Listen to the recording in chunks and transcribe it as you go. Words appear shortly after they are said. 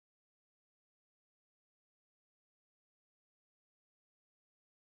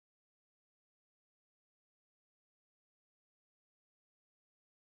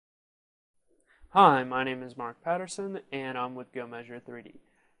Hi, my name is Mark Patterson, and I'm with Geomagic 3D.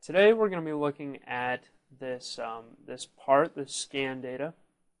 Today we're going to be looking at this part, the scan data,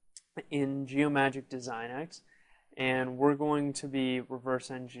 in Geomagic DesignX, and we're going to be reverse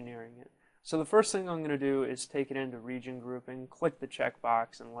engineering it. So the first thing I'm going to do is take it into region grouping, click the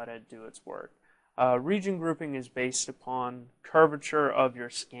checkbox, and let it do its work. Region grouping is based upon curvature of your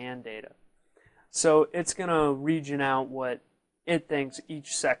scan data. So it's going to region out what it thinks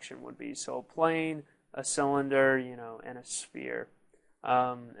each section would be. So a plane, a cylinder, and a sphere,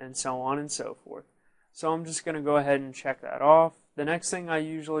 and so on and so forth. So I'm just going to go ahead and check that off. The next thing I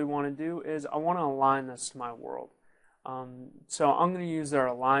usually want to do is I want to align this to my world. So I'm going to use their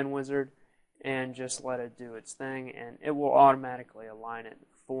Align Wizard and just let it do its thing, and it will automatically align it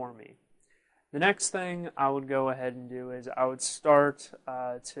for me. The next thing I would go ahead and do is I would start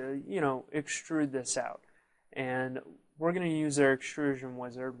to extrude this out. And we're going to use their Extrusion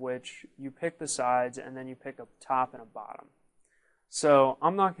Wizard, which you pick the sides and then you pick a top and a bottom. So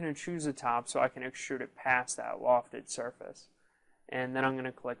I'm not going to choose a top so I can extrude it past that lofted surface. And then I'm going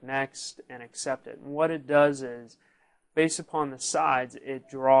to click Next and accept it. And what it does is, based upon the sides, it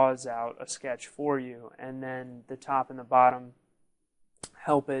draws out a sketch for you, and then the top and the bottom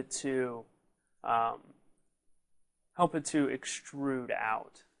help it to extrude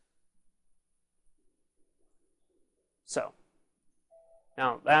out. So,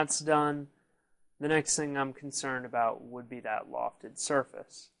 now that's done. The next thing I'm concerned about would be that lofted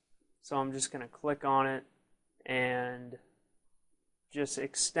surface. So I'm just going to click on it and just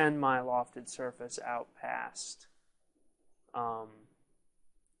extend my lofted surface out past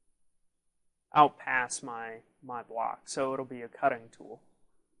my block. So it'll be a cutting tool,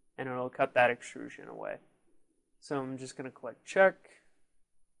 and it'll cut that extrusion away. So I'm just going to click check.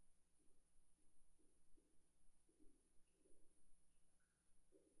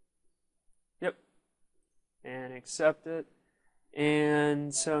 Yep. And accept it.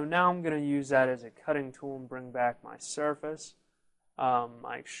 And so now I'm going to use that as a cutting tool and bring back my surface,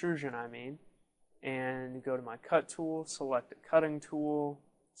 my extrusion I mean, and go to my cut tool, select a cutting tool,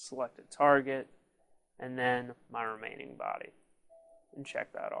 select a target, and then my remaining body, and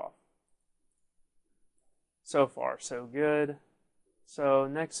check that off. So far so good. So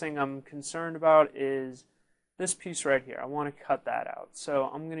next thing I'm concerned about is this piece right here. I want to cut that out.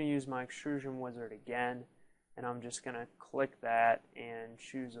 So I'm going to use my Extrusion Wizard again, and I'm just going to click that and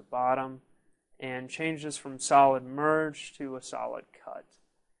choose a bottom and change this from solid merge to a solid cut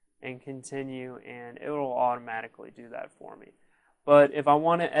and continue, and it will automatically do that for me. But if I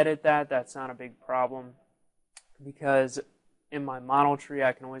want to edit that, that's not a big problem, because in my model tree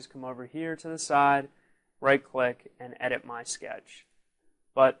I can always come over here to the side, right click, and edit my sketch.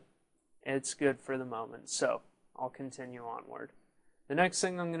 But it's good for the moment, so I'll continue onward. The next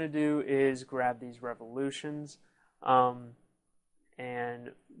thing I'm going to do is grab these revolutions, and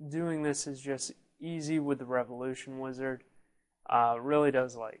doing this is just easy with the Revolution Wizard. Really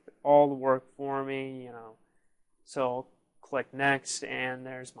does like all the work for me, So I'll click next, and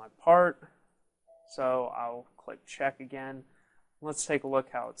there's my part. So I'll click check again. Let's take a look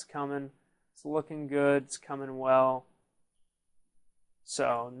how it's coming. It's looking good. It's coming well.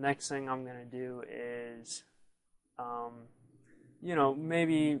 So next thing I'm going to do is,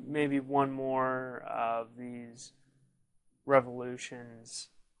 maybe one more of these revolutions,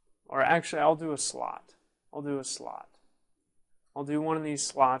 or actually I'll do a slot. I'll do one of these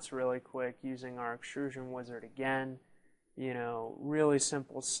slots really quick using our Extrusion Wizard again. Really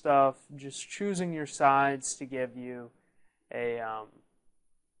simple stuff. Just choosing your sides to give you a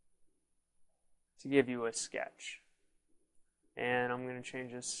sketch. And I'm going to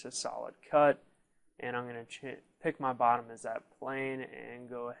change this to solid cut, and I'm going to pick my bottom as that plane and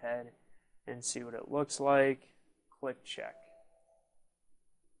go ahead and see what it looks like. Click check.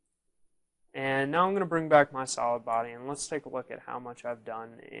 And now I'm going to bring back my solid body, and let's take a look at how much I've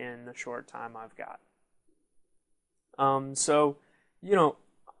done in the short time I've got. I've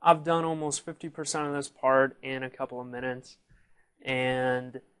done almost 50% of this part in a couple of minutes,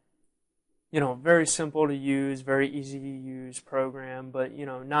 and very simple to use, very easy to use program, but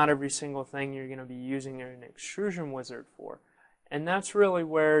not every single thing you're going to be using an Extrusion Wizard for. And that's really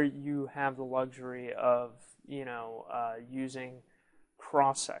where you have the luxury of using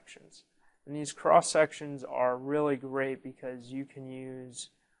cross sections. And these cross sections are really great because you can do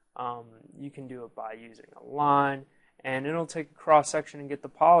it by using a line, and it'll take a cross section and get the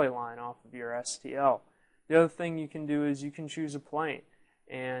polyline off of your STL. The other thing you can do is you can choose a plane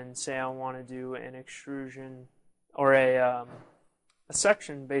and say I want to do an extrusion or a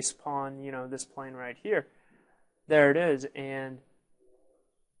section based upon this plane right here. There it is, and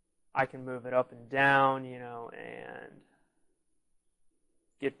I can move it up and down, you know, and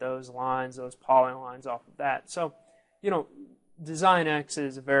get those lines, those polylines off of that. So, you know, DesignX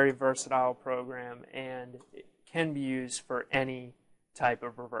is a very versatile program, and it can be used for any type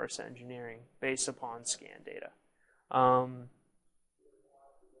of reverse engineering based upon scan data.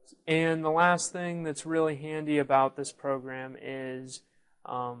 And the last thing that's really handy about this program is,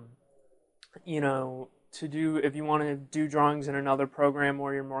 you know, if you want to do drawings in another program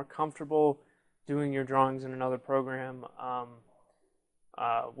or you're more comfortable doing your drawings in another program,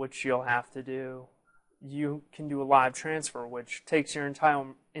 which you'll have to do, you can do a live transfer, which takes your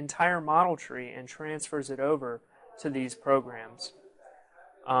entire model tree and transfers it over to these programs.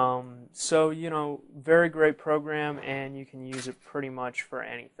 So, you know, very great program, and you can use it pretty much for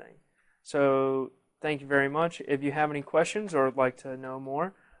anything. So, thank you very much. If you have any questions or would like to know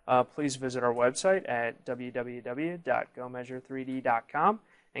more, please visit our website at www.gomeasure3d.com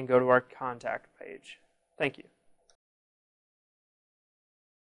and go to our contact page. Thank you.